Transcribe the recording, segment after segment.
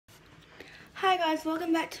Hi guys,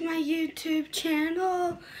 welcome back to my YouTube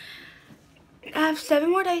channel. I have 7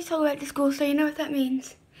 more days till I go back to school, so you know what that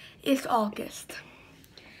means. It's August.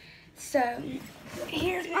 So,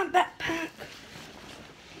 here's my backpack.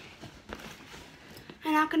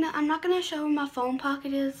 And I'm not gonna show where my phone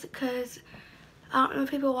pocket is because I don't know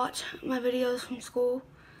if people watch my videos from school,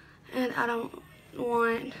 and I don't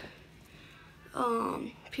want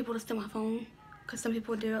people to steal my phone because some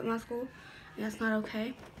people do at my school, and that's not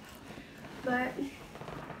okay. But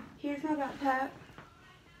here's my backpack,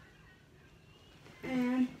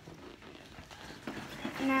 and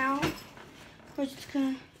now we're just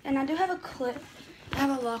gonna, and I do have a clip. I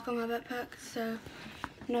have a lock on my backpack so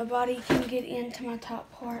nobody can get into my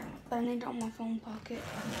top part, but I need it on my phone pocket.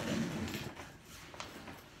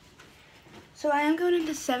 So I am going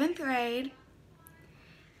into 7th grade,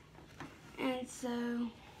 and so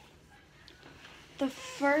the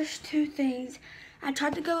first 2 things, I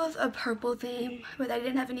tried to go with a purple theme, but I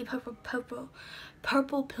didn't have any purple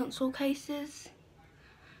pencil cases.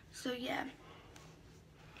 So yeah.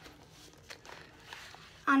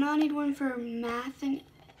 I know I need one for math and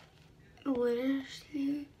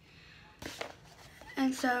literacy.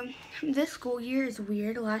 And so this school year is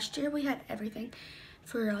weird. Last year we had everything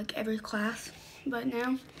for like every class, but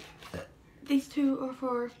now these 2 are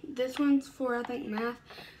for, this one's for I think math,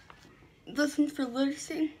 this one's for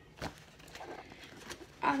literacy.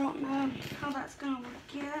 I don't know how that's gonna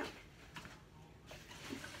work yet.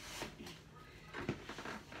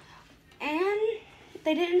 And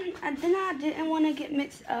I didn't want to get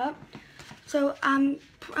mixed up, so I'm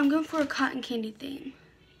going for a cotton candy theme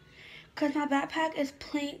because my backpack is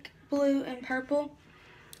pink, blue, and purple.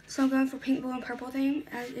 So I'm going for pink, blue, and purple theme,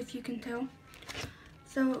 as if you can tell.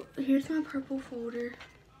 So here's my purple folder.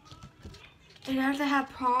 It has to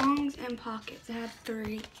have prongs and pockets. It has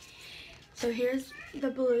 3. So here's the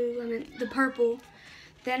blue, the purple.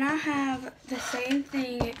 Then I have the same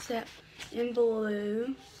thing except in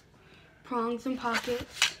blue, prongs and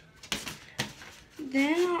pockets.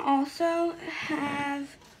 Then I also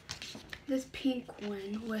have this pink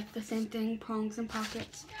one with the same thing, prongs and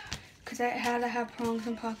pockets, because I had to have prongs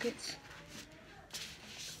and pockets.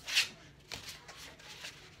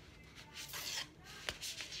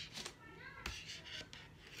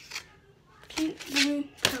 Pink, blue,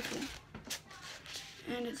 purple.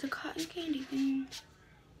 And it's a cotton candy thing.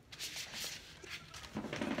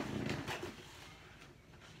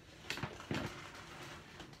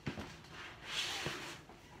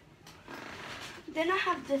 Then I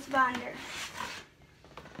have this binder.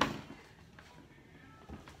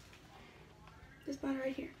 This binder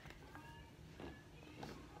right here.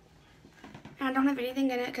 And I don't have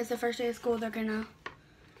anything in it because the first day of school they're gonna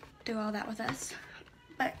do all that with us.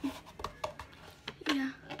 But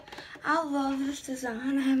yeah, I love this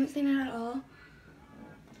design. I haven't seen it at all.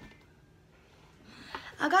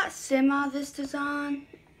 I got this design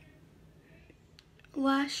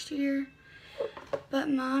last year, but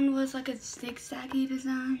mine was like a zigzaggy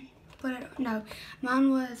design. But no, mine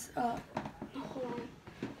was, hold on.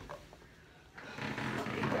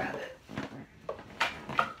 Let me grab it.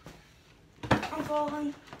 I'm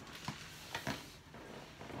falling.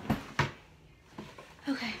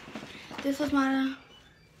 Okay, this was my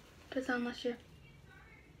design last year.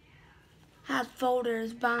 Had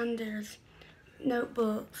folders, binders,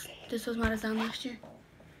 notebooks. This was my design last year.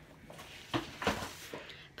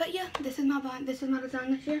 But yeah, this is my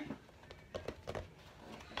design this year.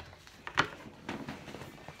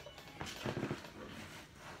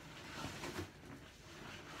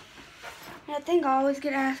 And I think I always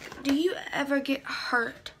get asked, do you ever get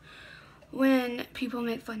hurt when people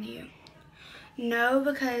make fun of you? No,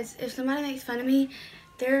 because if somebody makes fun of me,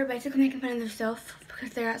 they're basically making fun of themselves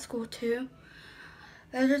because they're at school too.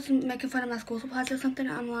 They're just making fun of my school supplies or something.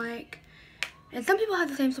 I'm like, and some people have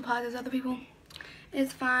the same supplies as other people.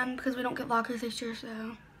 It's fine because we don't get lockers this year,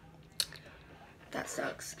 so that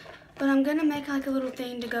sucks. But I'm gonna make like a little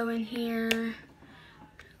thing to go in here,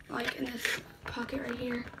 like in this pocket right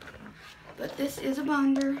here. But this is a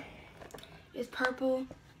binder. It's purple.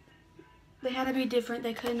 They had to be different.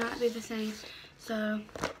 They could not be the same. So,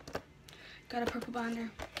 got a purple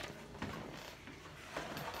binder.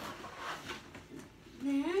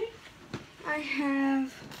 Then I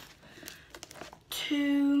have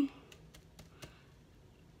 2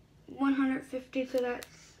 150, so that's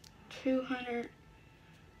 200.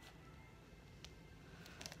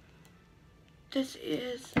 This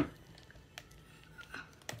is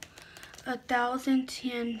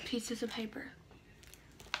 1,010 pieces of paper.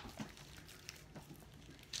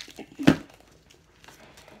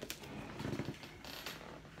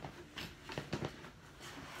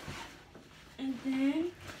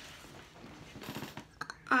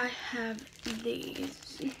 I have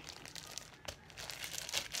these.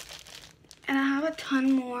 And I have a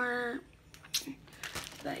ton more,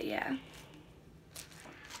 but yeah.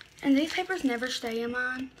 And these papers never stay in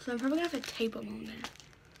mine, so I'm probably gonna have to tape them on there,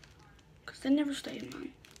 because they never stay in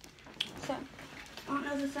mine. So, I don't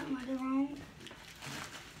know if there's something I did wrong.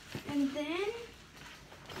 And then,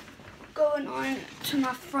 going on to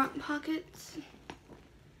my front pockets.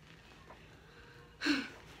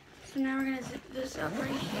 So now we're gonna zip this up right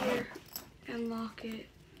here and lock it.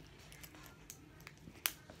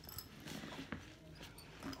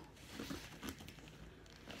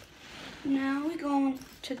 Now we go on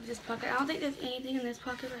to this pocket. I don't think there's anything in this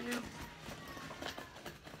pocket right now.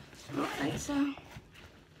 I don't think so.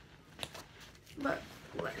 But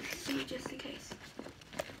let's see just in case.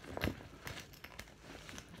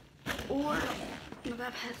 Or my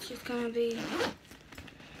backpack's just gonna be,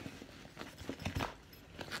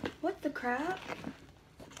 what the crap?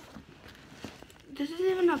 This isn't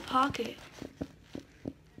even a pocket.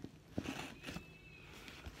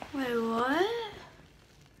 Wait, what?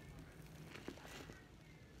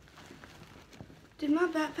 Did my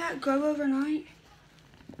backpack grow overnight?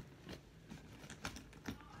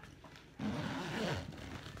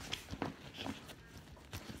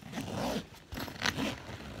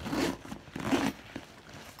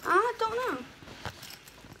 I don't know.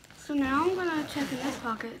 So now I'm gonna check in this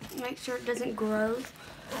pocket, make sure it doesn't grow.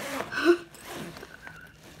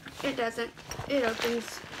 It doesn't. It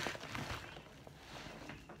opens.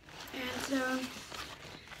 And so,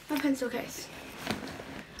 my pencil case.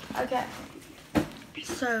 Okay.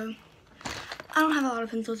 So, I don't have a lot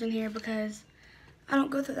of pencils in here because I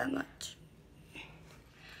don't go through that much.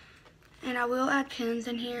 And I will add pens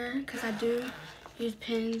in here because I do use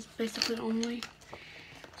pens basically only.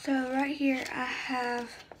 So right here I have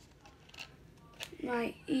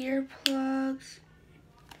my earplugs,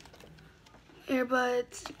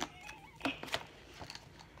 earbuds.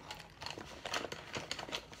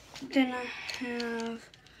 Then I have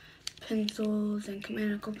pencils and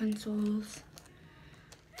mechanical pencils.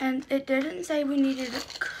 And it didn't say we needed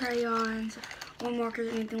crayons or markers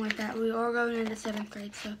or anything like that. We are going into 7th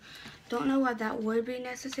grade, so don't know why that would be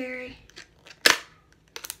necessary.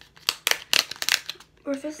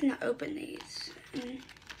 We're supposed to open these.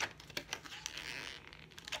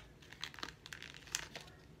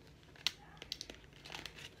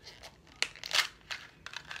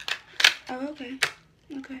 Oh, okay.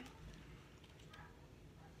 Okay.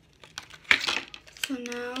 So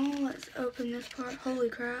now let's open this part. Holy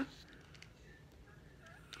crap.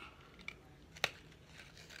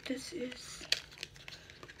 This is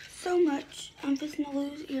so much. I'm just gonna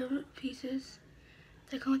lose earpieces.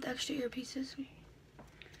 They come with extra earpieces.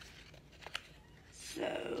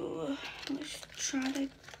 So let's try to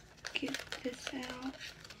get this out.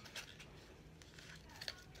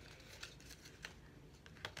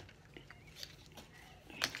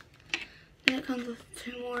 Then it comes with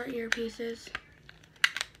 2 more earpieces.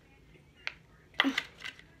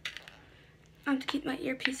 I have to keep my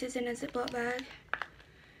earpieces in a Ziploc bag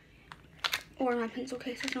or my pencil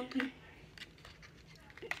case or something,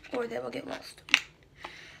 or they will get lost.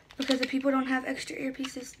 Because if people don't have extra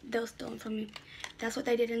earpieces, they'll steal them from me. That's what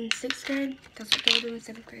they did in 6th grade. That's what they will do in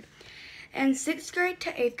 7th grade. And 6th grade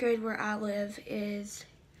to 8th grade where I live is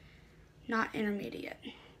not intermediate.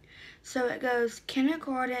 So it goes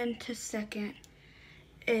kindergarten to 2nd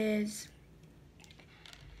is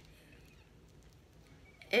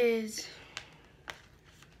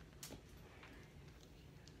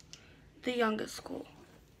the youngest school.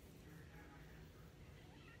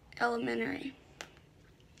 Elementary.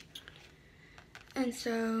 And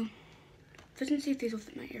so, let's see if these will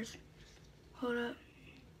fit my ears. Hold up.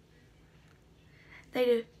 They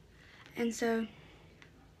do. And so,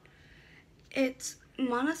 it's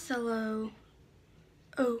Monticello.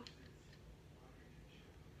 Oh.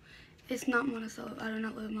 It's not Monticello. I do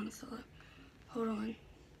not live in Monticello. Hold on.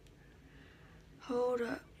 Hold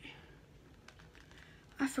up.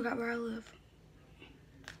 I forgot where I live.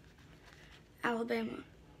 Alabama.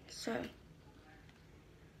 So,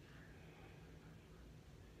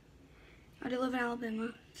 I do live in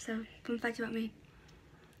Alabama. So, fun fact about me.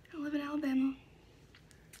 I live in Alabama.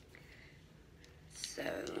 So,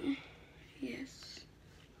 yes.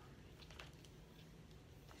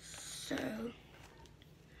 So,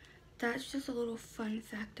 that's just a little fun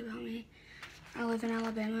fact about me. I live in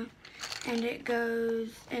Alabama, and it goes,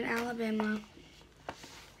 in Alabama,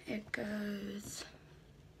 it goes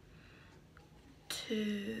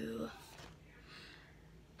to,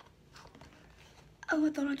 oh, I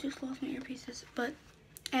thought I just lost my earpieces, but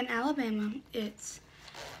in Alabama, it's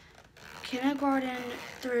kindergarten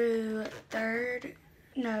through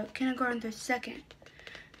second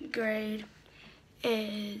grade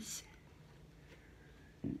is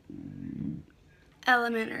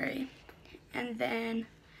elementary, and then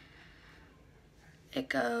it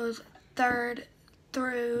goes 3rd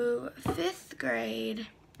through 5th grade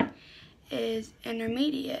is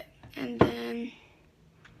intermediate, and then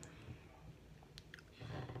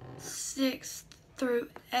 6th through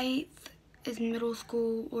 8th is middle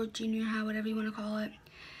school or junior high, whatever you want to call it,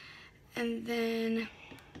 and then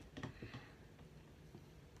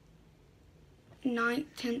 9th,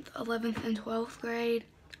 10th, 11th, and 12th grade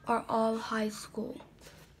are all high school.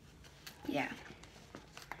 Yeah.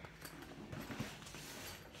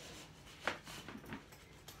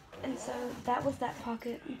 And so that was that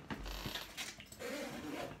pocket.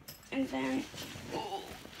 And then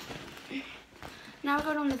now we're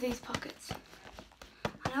going on to these pockets.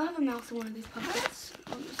 I know I have a mouse in one of these pockets.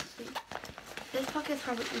 Let's see. This pocket is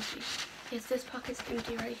probably empty. Yes, this pocket's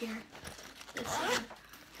empty right here. This side.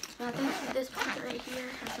 But I think this pocket right here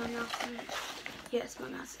has my mouse in it. Yes, my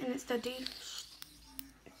mouse. And it's the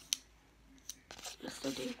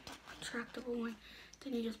retractable one.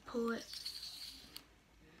 Then you just pull it.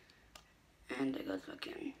 And it goes back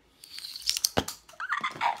in.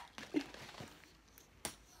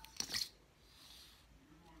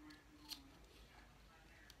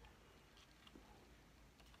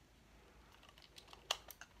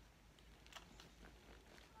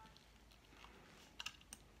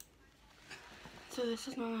 So this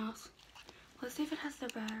is my mouse. Let's see if it has the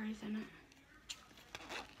batteries in it.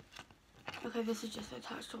 Okay, this is just a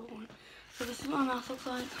attachable one. So this is what my mouse looks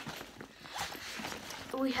like.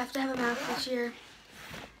 We have to have a mouse this year.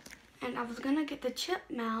 And I was gonna get the chip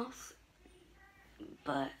mouse,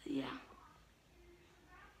 but yeah.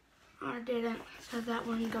 I didn't, so that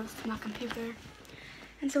one goes to my computer.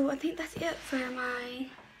 And so I think that's it for my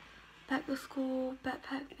back to school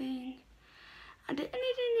backpack thing. I didn't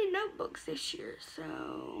need any notebooks this year,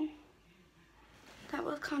 so that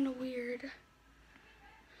was kind of weird.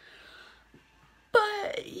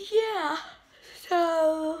 But yeah,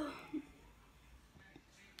 so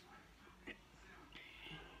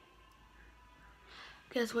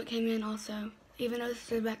guess what came in also? Even though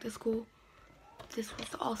this is back to school, this was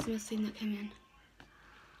the awesomest thing that came in.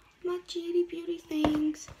 My JD Beauty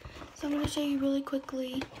things. So I'm going to show you really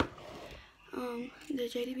quickly. The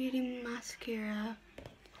JD Beauty mascara.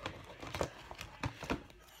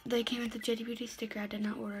 They came with the JD Beauty sticker. I did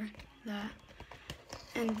not order that.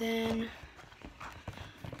 And then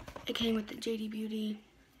it came with the JD Beauty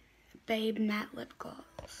Babe Matte Lip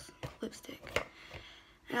Gloss lipstick.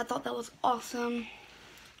 And I thought that was awesome.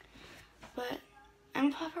 But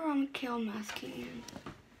I'm popping around kale masking.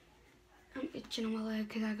 I'm itching on my leg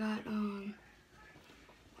because I got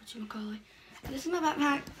whatchamacallit. This is my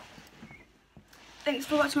backpack. Thanks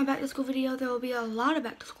for watching my back to school video. There will be a lot of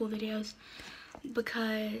back to school videos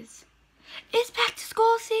because it's back to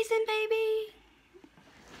school season, baby.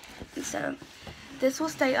 And so this will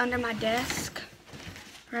stay under my desk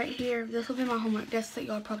right here. This will be my homework desk that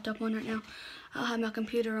y'all are propped up on right now. I'll have my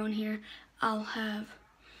computer on here. I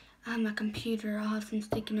have my computer. I'll have some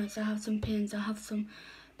sticky notes. I'll have some pens. I'll have some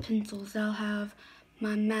pencils. I'll have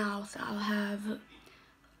my mouse. I'll have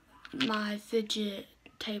my fidget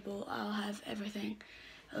table. I'll have everything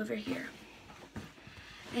over here.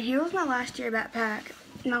 And here was my last year backpack.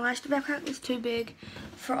 My last year backpack was too big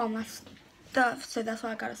for all my stuff, so that's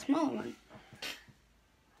why I got a smaller one.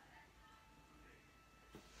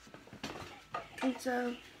 And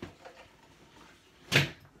so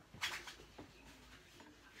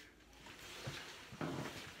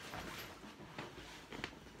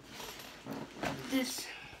this,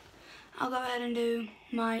 I'll go ahead and do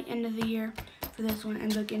my end of the year for this one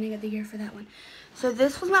and beginning of the year for that one. So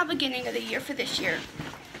this was my beginning of the year for this year.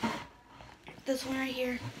 This one right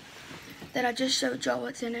here that I just showed y'all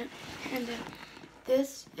what's in it. And then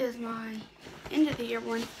this is my end of the year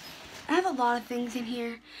one. I have a lot of things in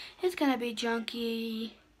here. It's gonna be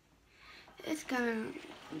junky. It's gonna,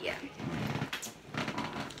 yeah.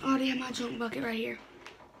 I already have my junk bucket right here.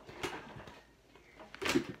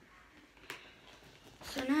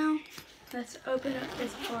 So now, let's open up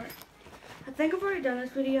this part. I think I've already done this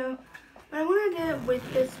video, but I want to do it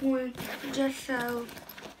with this one, just so,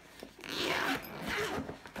 yeah.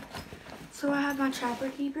 So I have my Trapper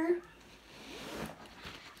Keeper.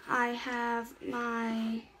 I have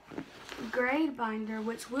my grade binder,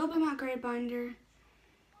 which will be my grade binder.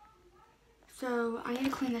 So I need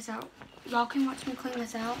to clean this out. Y'all can watch me clean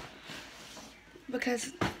this out,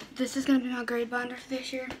 because this is going to be my grade binder for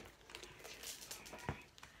this year.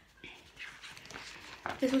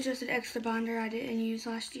 This was just an extra binder I didn't use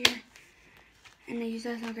last year. And I used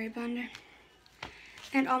that as my grade binder.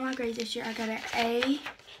 And all my grades this year, I got an A.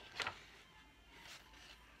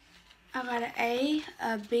 I got an A,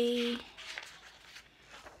 a B.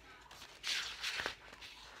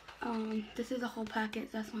 This is the whole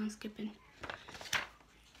packet, that's why I'm skipping.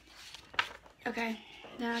 Okay,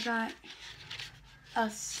 then I got a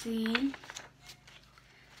C.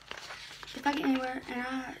 If I get anywhere, and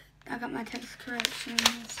I got my text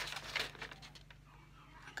corrections.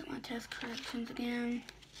 I got my text corrections again.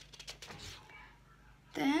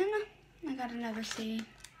 Then I got another C.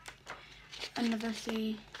 Another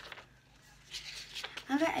C.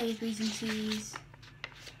 I got A's, B's, and C's.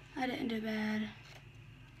 I didn't do bad.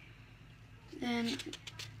 Then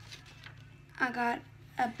I got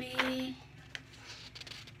a B,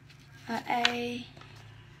 a A,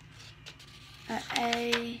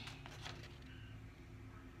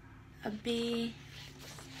 a B,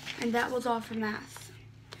 and that was all for math.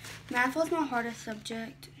 Math was my hardest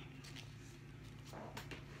subject.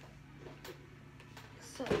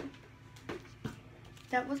 So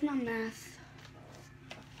that was my math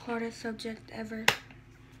hardest subject ever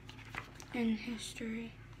in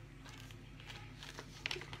history.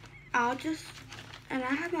 And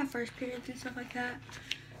I had my first periods and stuff like that.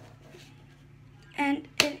 And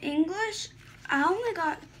in English, I only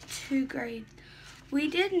got 2 grades. We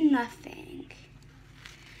did nothing.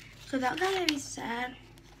 So that got made me sad.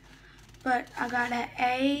 But I got an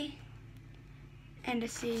A and a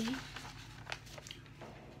C.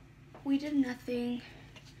 We did nothing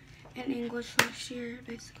in English last year,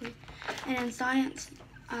 basically. And in science,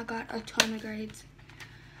 I got a ton of grades.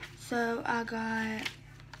 So I got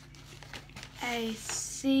a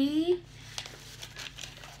C,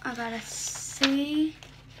 I got a C,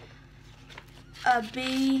 a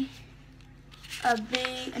B,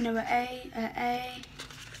 and then an A,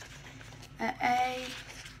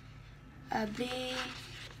 a B,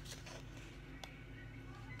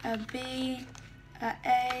 a B, a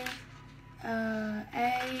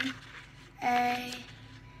A,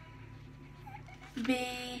 B,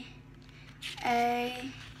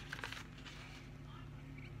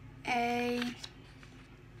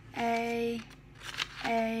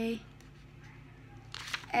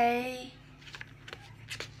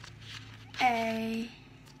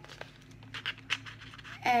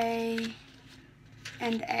 A,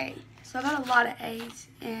 and A. So I got a lot of A's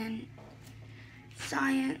in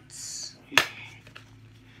science.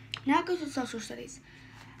 Now it goes to social studies.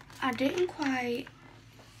 I didn't quite,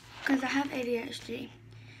 because I have ADHD,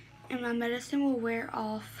 and my medicine will wear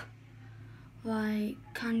off, like,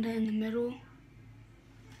 kinda in the middle.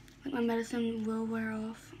 Like, my medicine will wear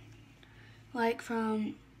off, like,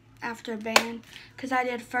 from after band, because I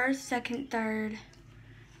did first, second, third.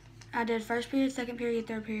 I did first period, second period,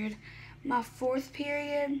 third period. My 4th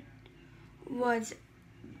period was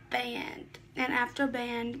band, and after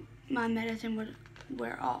band, my medicine would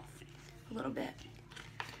wear off a little bit.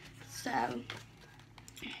 So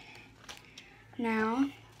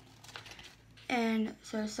now, and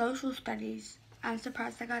so social studies, I'm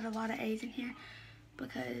surprised I got a lot of A's in here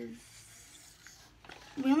because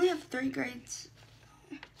we only have 3 grades.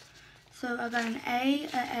 So I got an A,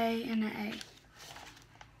 and an A.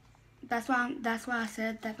 That's why I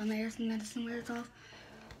said that my medicine wears off,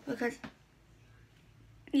 because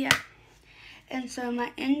yeah. And so my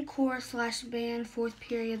NCORE / band 4th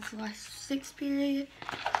period / 6th period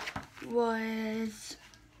was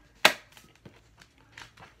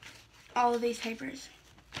all of these papers.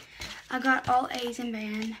 I got all A's in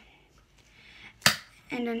band,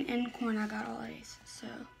 and then in NCORE I got all A's. So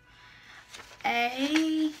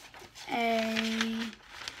A, A,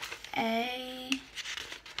 A,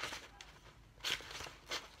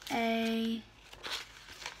 A, A,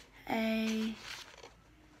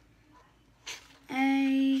 A,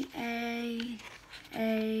 A,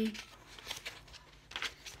 A,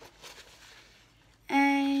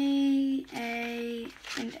 A, A,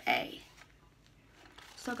 and A.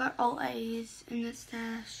 So I got all A's in this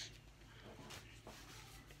stash.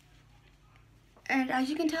 And as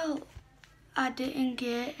you can tell, I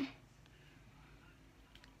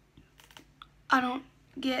don't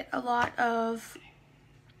get a lot of,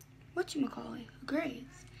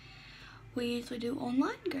 grades. We usually do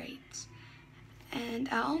online grades. And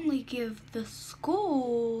I only give the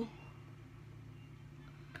school,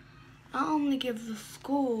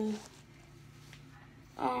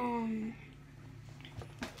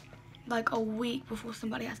 like a week before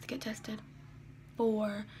somebody has to get tested.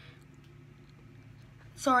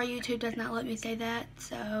 Sorry, YouTube does not let me say that,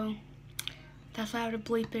 so that's why I have to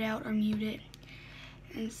bleep it out or mute it.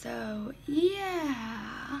 And so,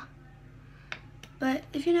 yeah. But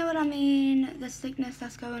if you know what I mean, the sickness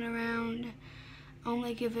that's going around,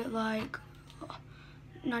 only give it like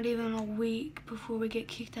not even a week before we get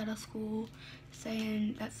kicked out of school,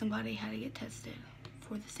 saying that somebody had to get tested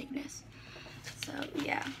for the sickness. So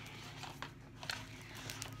yeah,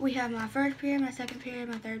 we have my first period, my second period,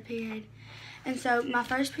 my third period. And so my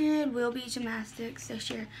first period will be gymnastics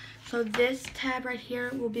this year. So this tab right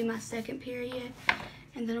here will be my second period,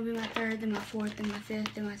 and then it'll be my third, then my fourth, then my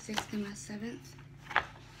fifth, then my sixth, then my seventh.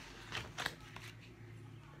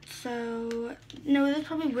 So no, this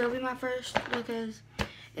probably will be my first, because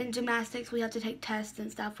in gymnastics we have to take tests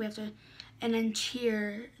and stuff. We have to, and then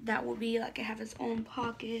cheer, that will be like it have its own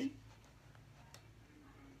pocket.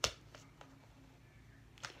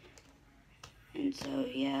 And so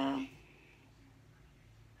yeah,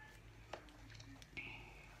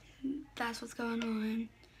 that's what's going on.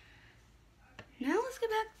 Now let's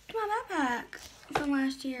get back to my backpack from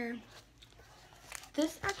last year.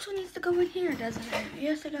 This actually needs to go in here, doesn't it?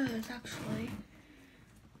 Yes, it does, actually.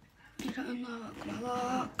 Need to unlock my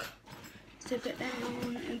lock, zip it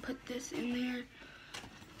down, and put this in there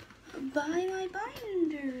by my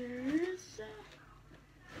binders.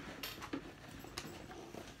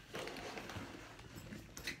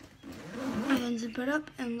 And then zip it up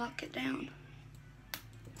and lock it down.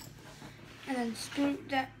 And then scoop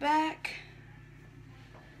that back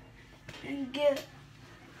and get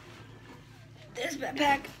this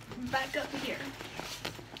backpack back up here.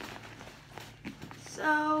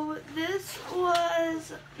 So this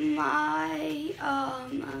was my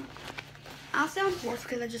I'll say on fourth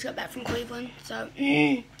because I just got back from Cleveland, so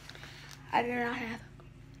I do not have.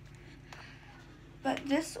 But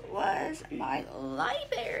this was my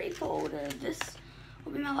library folder. This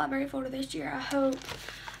will be my library folder this year.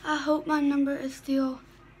 I hope my number is still,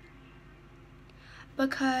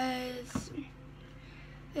 because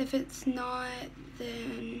if it's not,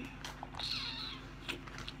 then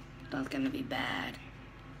that's gonna be bad.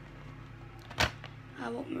 I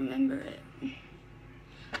won't remember it,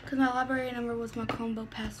 because my library number was my Chromebook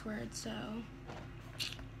password, so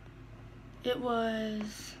it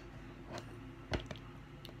was,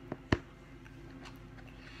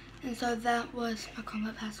 and so that was my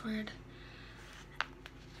Chromebook password.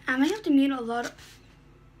 I may have to mute a lot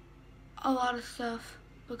of stuff,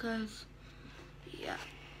 because yeah.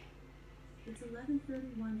 It's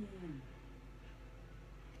 11:31 a.m.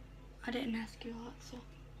 I didn't ask you a lot, so.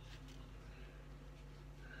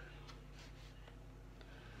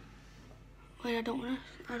 Wait, I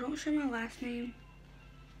don't show my last name.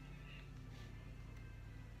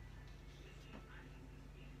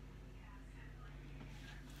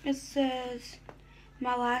 It says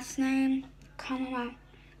my last name, comma my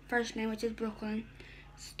first name, which is Brooklyn,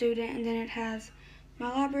 student, and then it has my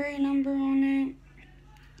library number on it,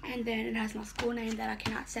 and then it has my school name that I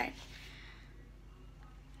cannot say.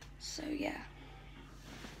 So yeah,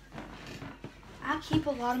 I keep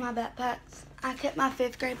a lot of my backpacks. I kept my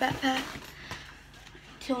 5th grade backpack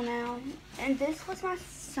till now, and this was my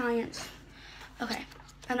science. Okay,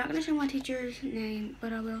 I'm not gonna show my teacher's name,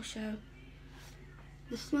 but I will show.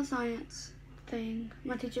 This is my science thing.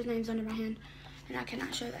 My teacher's name's under my hand, and I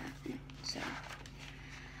cannot show that. So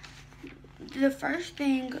the first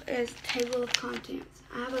thing is table of contents.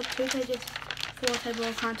 I have a 2 pages full table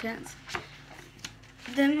of contents.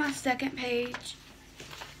 Then my second page,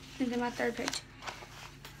 and then my third page.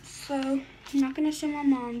 So I'm not gonna show my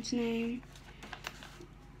mom's name.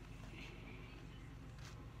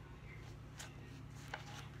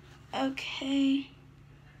 Okay.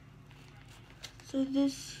 So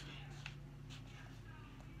this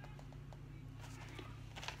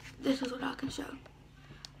is what I can show.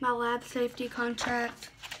 My lab safety contract.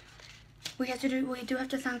 We do have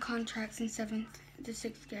to sign contracts in 7th to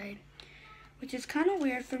 6th grade, which is kind of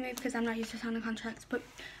weird for me because I'm not used to signing contracts. But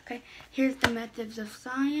okay, here's the methods of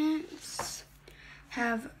science.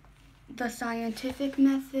 Have the scientific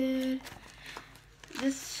method.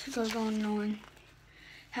 This goes on and on.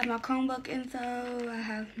 Have my Chromebook info. I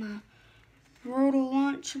have my Rodal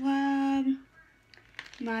Launch Lab,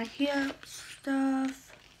 my HIP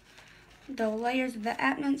stuff, the layers of the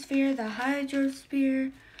atmosphere, the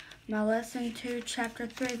hydrosphere, my lesson 2, chapter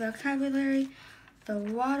 3 vocabulary, the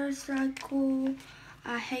water cycle.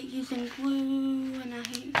 I hate using glue, and I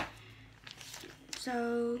hate,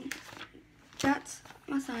 so that's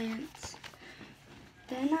my science.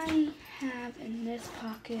 Then I have in this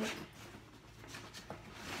pocket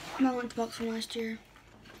my lunchbox from last year.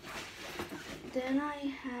 Then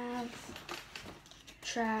I have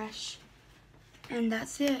trash, and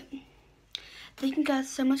that's it. Thank you guys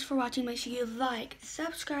so much for watching. Make sure you like,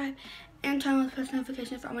 subscribe, and turn on the post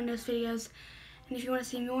notifications for all my newest videos. And if you want to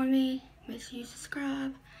see more of me, make sure you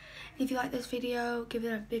subscribe. And if you like this video, give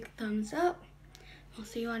it a big thumbs up. We'll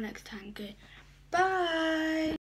see you all next time. Goodbye.